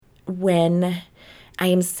when I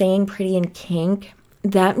am saying pretty and kink,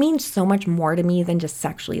 that means so much more to me than just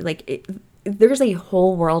sexually. There's a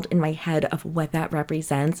whole world in my head of what that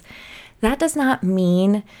represents. That does not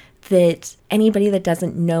mean that anybody that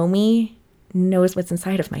doesn't know me knows what's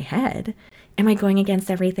inside of my head. Am I going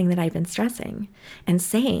against everything that I've been stressing and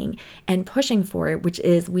saying and pushing for, which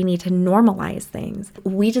is we need to normalize things.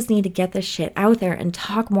 We just need to get this shit out there and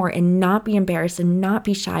talk more and not be embarrassed and not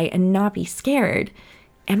be shy and not be scared.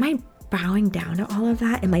 Am I bowing down to all of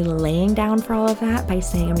that? Am I laying down for all of that by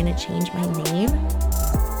saying I'm going to change my name?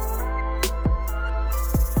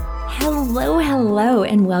 Hello,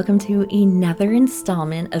 and welcome to another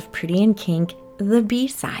installment of Pretty and Kink, the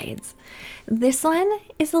B-Sides. This one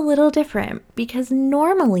is a little different because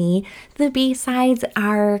normally the B-Sides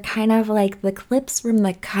are kind of like the clips from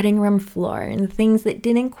the cutting room floor and things that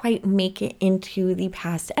didn't quite make it into the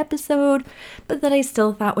past episode, but that I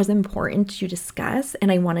still thought was important to discuss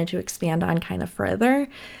and I wanted to expand on kind of further.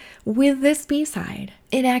 With this B-side,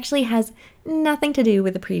 it actually has nothing to do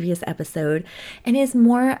with the previous episode and is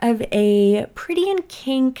more of a Pretty and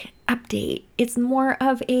Kink update. It's more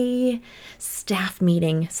of a staff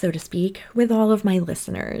meeting, so to speak, with all of my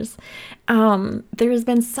listeners. There's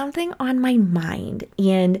been something on my mind,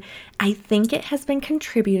 and I think it has been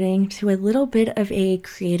contributing to a little bit of a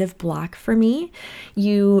creative block for me.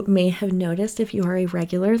 You may have noticed, if you are a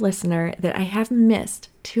regular listener, that I have missed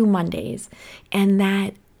 2 Mondays, and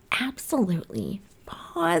that absolutely,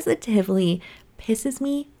 positively pisses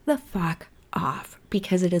me the fuck off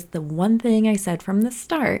because it is the one thing I said from the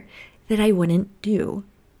start that I wouldn't do,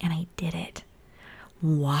 and I did it.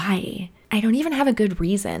 Why? I don't even have a good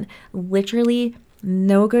reason. Literally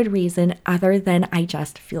no good reason other than I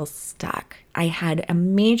just feel stuck. I had a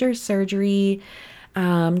major surgery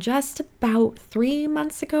just about 3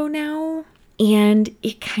 months ago now. And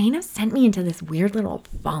it kind of sent me into this weird little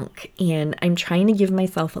funk. And I'm trying to give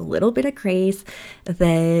myself a little bit of grace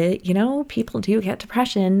that, people do get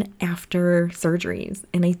depression after surgeries.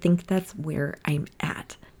 And I think that's where I'm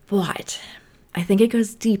at. But I think it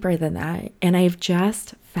goes deeper than that. And I've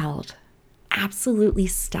just felt absolutely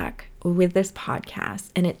stuck with this podcast.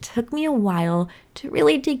 And it took me a while to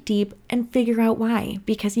really dig deep and figure out why.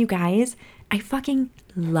 Because you guys, I fucking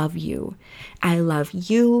love you. I love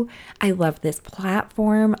you. I love this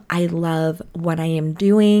platform. I love what I am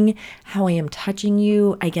doing, how I am touching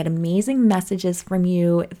you. I get amazing messages from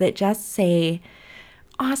you that just say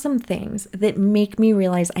awesome things that make me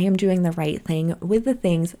realize I am doing the right thing with the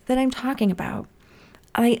things that I'm talking about.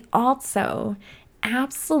 I also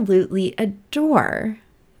absolutely adore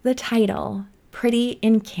the title, Pretty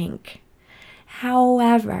and Kink.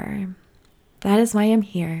 However, that is why I'm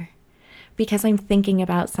here. Because I'm thinking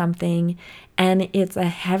about something and it's a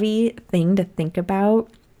heavy thing to think about.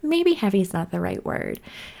 Maybe heavy is not the right word.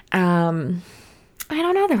 I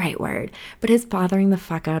don't know the right word, but it's bothering the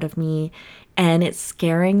fuck out of me and it's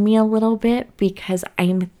scaring me a little bit because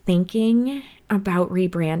I'm thinking about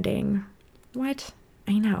rebranding. What?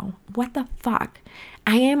 I know. What the fuck?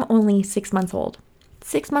 I am only 6 months old.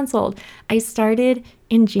 6 months old. I started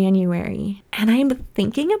in January and I'm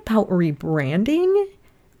thinking about rebranding.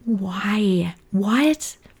 Why?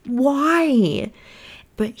 What? Why?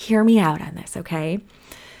 But hear me out on this, okay?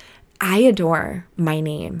 I adore my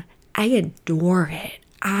name. I adore it.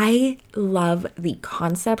 I love the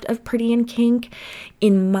concept of Pretty and Kink.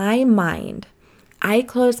 In my mind, I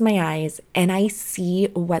close my eyes and I see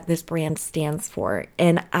what this brand stands for.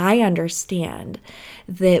 And I understand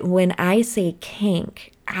that when I say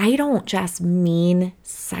kink, I don't just mean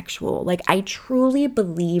sexual. Like, I truly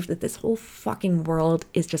believe that this whole fucking world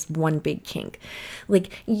is just one big kink.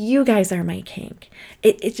 Like, you guys are my kink.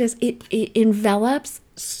 It envelops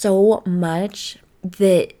so much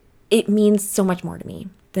that it means so much more to me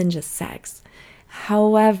than just sex.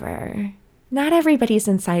 However, not everybody's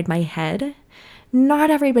inside my head.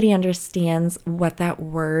 Not everybody understands what that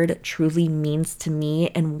word truly means to me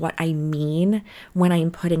and what I mean when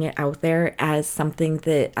I'm putting it out there as something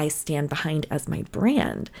that I stand behind as my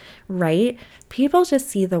brand, right? People just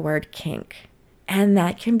see the word kink, and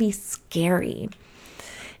that can be scary.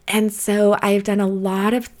 And so I've done a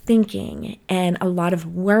lot of thinking and a lot of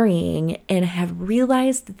worrying and have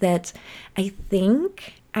realized that I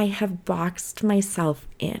think I have boxed myself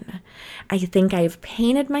in. I think I've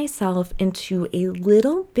painted myself into a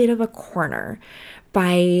little bit of a corner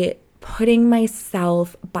by putting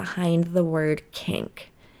myself behind the word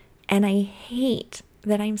kink. And I hate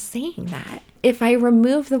that I'm saying that. If I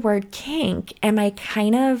remove the word kink, am I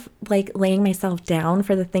kind of like laying myself down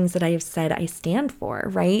for the things that I have said I stand for,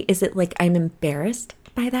 right? Is it like I'm embarrassed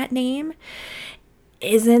by that name?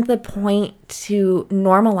 isn't the point to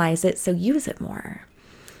normalize it, so use it more?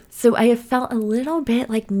 So I have felt a little bit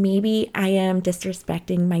like maybe I am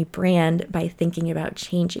disrespecting my brand by thinking about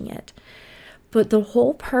changing it. But the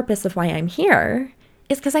whole purpose of why I'm here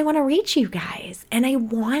is because I want to reach you guys and I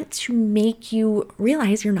want to make you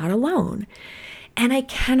realize you're not alone. And I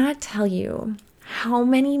cannot tell you how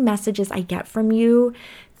many messages I get from you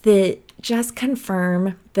that just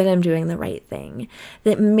confirm that I'm doing the right thing,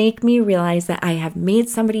 that make me realize that I have made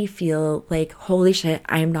somebody feel like, holy shit,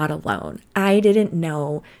 I'm not alone. I didn't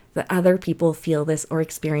know that other people feel this or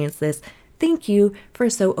experience this. Thank you for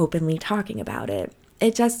so openly talking about it.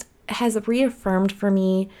 It just has reaffirmed for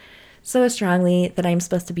me so strongly that I'm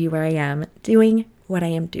supposed to be where I am, doing what I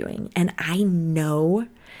am doing. And I know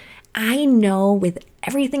with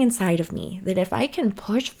everything inside of me that if I can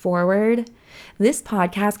push forward, this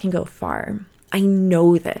podcast can go far. I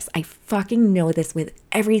know this. I fucking know this with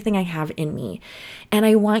everything I have in me. And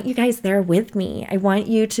I want you guys there with me. I want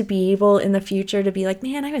you to be able in the future to be like,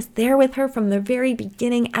 man, I was there with her from the very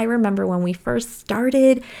beginning. I remember when we first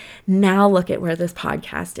started. Now look at where this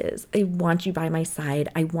podcast is. I want you by my side.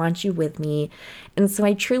 I want you with me. And so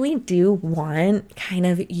I truly do want kind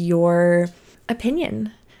of your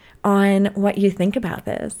opinion on what you think about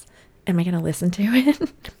this. Am I going to listen to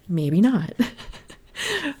it? Maybe not.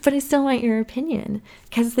 But I still want your opinion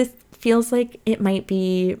because this feels like it might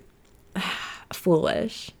be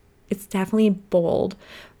foolish. It's definitely bold,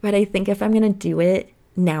 but I think if I'm going to do it,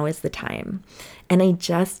 now is the time. And I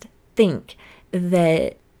just think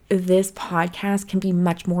that this podcast can be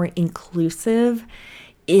much more inclusive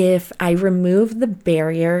if I remove the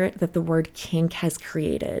barrier that the word kink has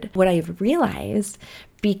created. What I've realized,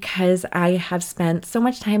 because I have spent so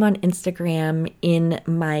much time on Instagram in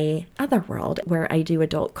my other world where I do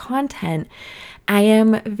adult content, I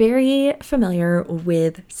am very familiar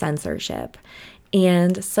with censorship.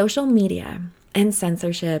 And social media and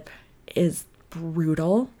censorship is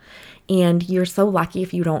brutal. And you're so lucky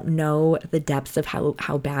if you don't know the depths of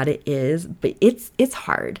how bad it is, but it's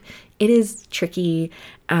hard. It is tricky.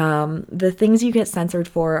 The things you get censored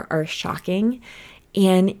for are shocking,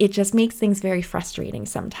 and it just makes things very frustrating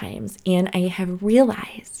sometimes. And I have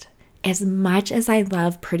realized, as much as I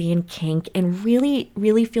love Pretty in Kink and really,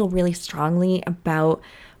 really feel really strongly about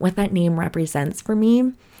what that name represents for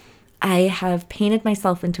me, I have painted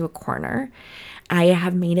myself into a corner. I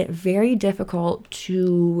have made it very difficult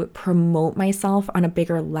to promote myself on a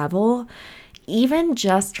bigger level. Even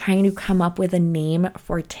just trying to come up with a name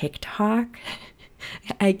for TikTok,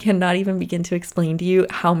 I cannot even begin to explain to you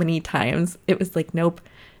how many times it was like, nope,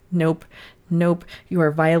 nope, nope, you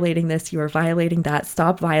are violating this, you are violating that,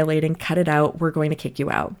 stop violating, cut it out, we're going to kick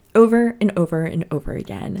you out, over and over and over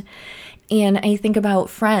again. And I think about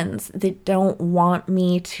friends that don't want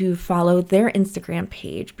me to follow their Instagram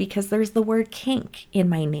page because there's the word kink in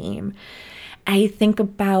my name. I think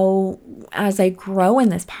about as I grow in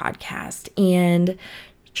this podcast and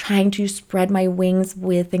trying to spread my wings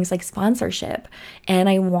with things like sponsorship. And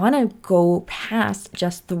I want to go past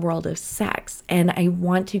just the world of sex, and I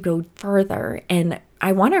want to go further, and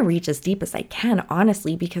I want to reach as deep as I can,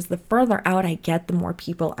 honestly, because the further out I get, the more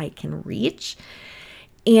people I can reach.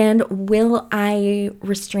 And will I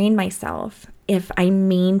restrain myself if I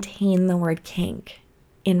maintain the word kink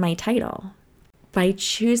in my title? By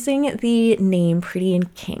choosing the name Pretty in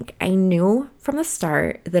Kink, I knew from the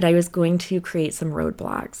start that I was going to create some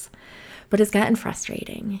roadblocks, but it's gotten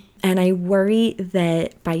frustrating. And I worry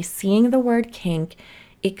that by seeing the word kink,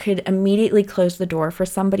 it could immediately close the door for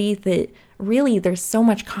somebody that really there's so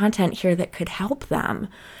much content here that could help them.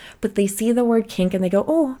 But they see the word kink and they go,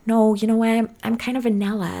 oh, no, you know what? I'm kind of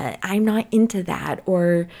vanilla. I'm not into that.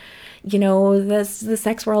 Or, you know, the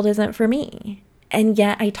sex world isn't for me. And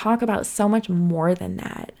yet I talk about so much more than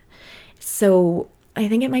that. So I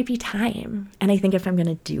think it might be time. And I think if I'm going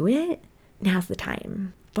to do it, now's the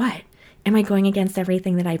time. But am I going against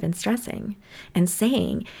everything that I've been stressing and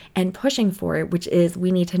saying and pushing for, which is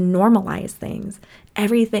we need to normalize things?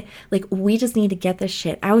 Everything, like we just need to get this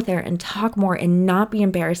shit out there and talk more and not be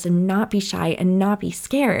embarrassed and not be shy and not be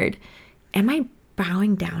scared. Am I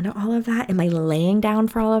bowing down to all of that? Am I laying down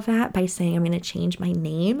for all of that by saying I'm going to change my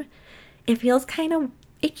name? It feels kind of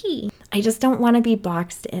icky. I just don't want to be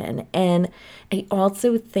boxed in. And I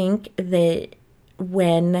also think that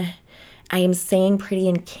when I am saying Pretty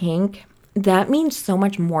in Kink, that means so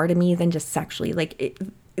much more to me than just sexually. Like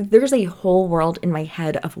there's a whole world in my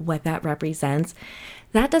head of what that represents.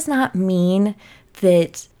 That does not mean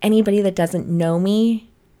that anybody that doesn't know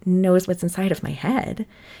me knows what's inside of my head.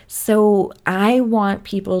 So I want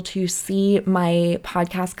people to see my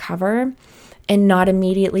podcast cover and not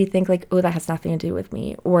immediately think like, oh, that has nothing to do with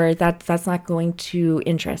me, or that's not going to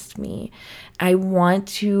interest me. I want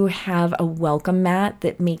to have a welcome mat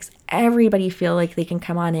that makes everybody feel like they can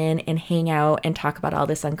come on in and hang out and talk about all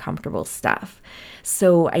this uncomfortable stuff.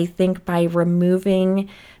 So I think by removing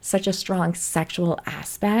such a strong sexual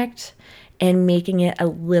aspect and making it a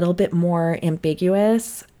little bit more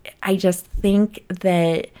ambiguous, I just think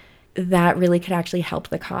that really could actually help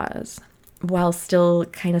the cause while still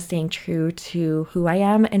kind of staying true to who I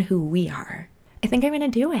am and who we are. I think I'm going to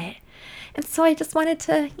do it. And so I just wanted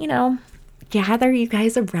to, gather you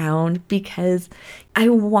guys around because I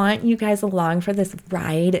want you guys along for this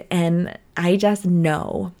ride. And I just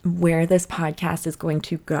know where this podcast is going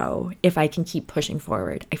to go if I can keep pushing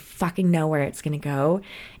forward. I fucking know where it's going to go.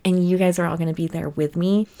 And you guys are all going to be there with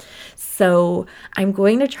me. So I'm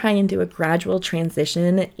going to try and do a gradual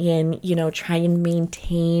transition and, try and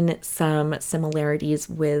maintain some similarities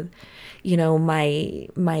with,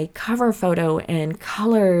 my cover photo and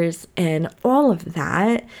colors and all of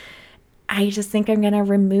that. I just think I'm going to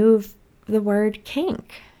remove the word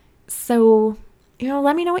kink. So,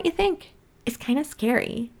 let me know what you think. It's kind of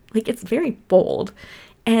scary. Like, it's very bold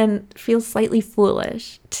and feels slightly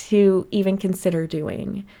foolish to even consider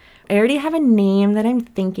doing. I already have a name that I'm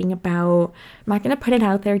thinking about. I'm not going to put it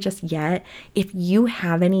out there just yet. If you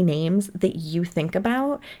have any names that you think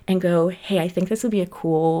about and go, hey, I think this would be a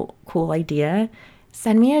cool idea,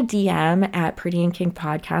 send me a DM at Pretty and Kink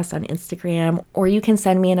Podcast on Instagram, or you can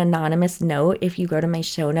send me an anonymous note. If you go to my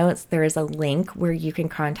show notes, there is a link where you can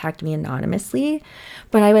contact me anonymously.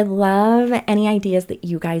 But I would love any ideas that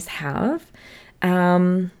you guys have.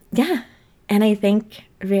 Yeah. And I think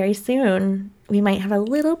very soon we might have a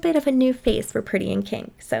little bit of a new face for Pretty and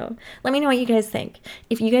Kink. So let me know what you guys think.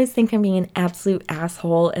 If you guys think I'm being an absolute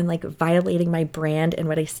asshole and like violating my brand and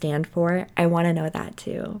what I stand for, I want to know that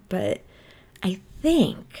too. But I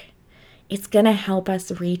think it's going to help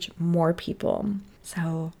us reach more people.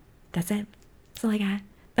 So that's it. That's all I got.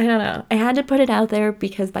 I don't know. I had to put it out there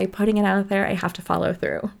because by putting it out there, I have to follow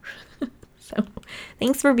through. So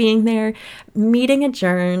thanks for being there. Meeting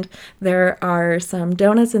adjourned. There are some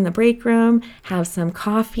donuts in the break room. Have some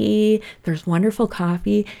coffee. There's wonderful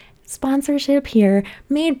coffee. Sponsorship here,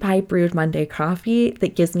 made by Brewed Monday Coffee,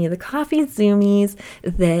 that gives me the coffee zoomies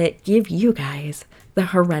that give you guys the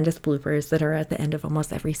horrendous bloopers that are at the end of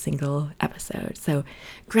almost every single episode. So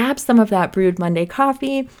grab some of that Brewed Monday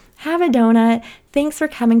coffee, have a donut. Thanks for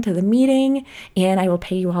coming to the meeting, and I will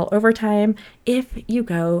pay you all overtime if you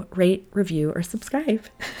go rate, review, or subscribe.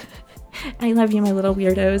 I love you, my little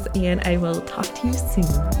weirdos, and I will talk to you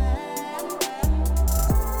soon.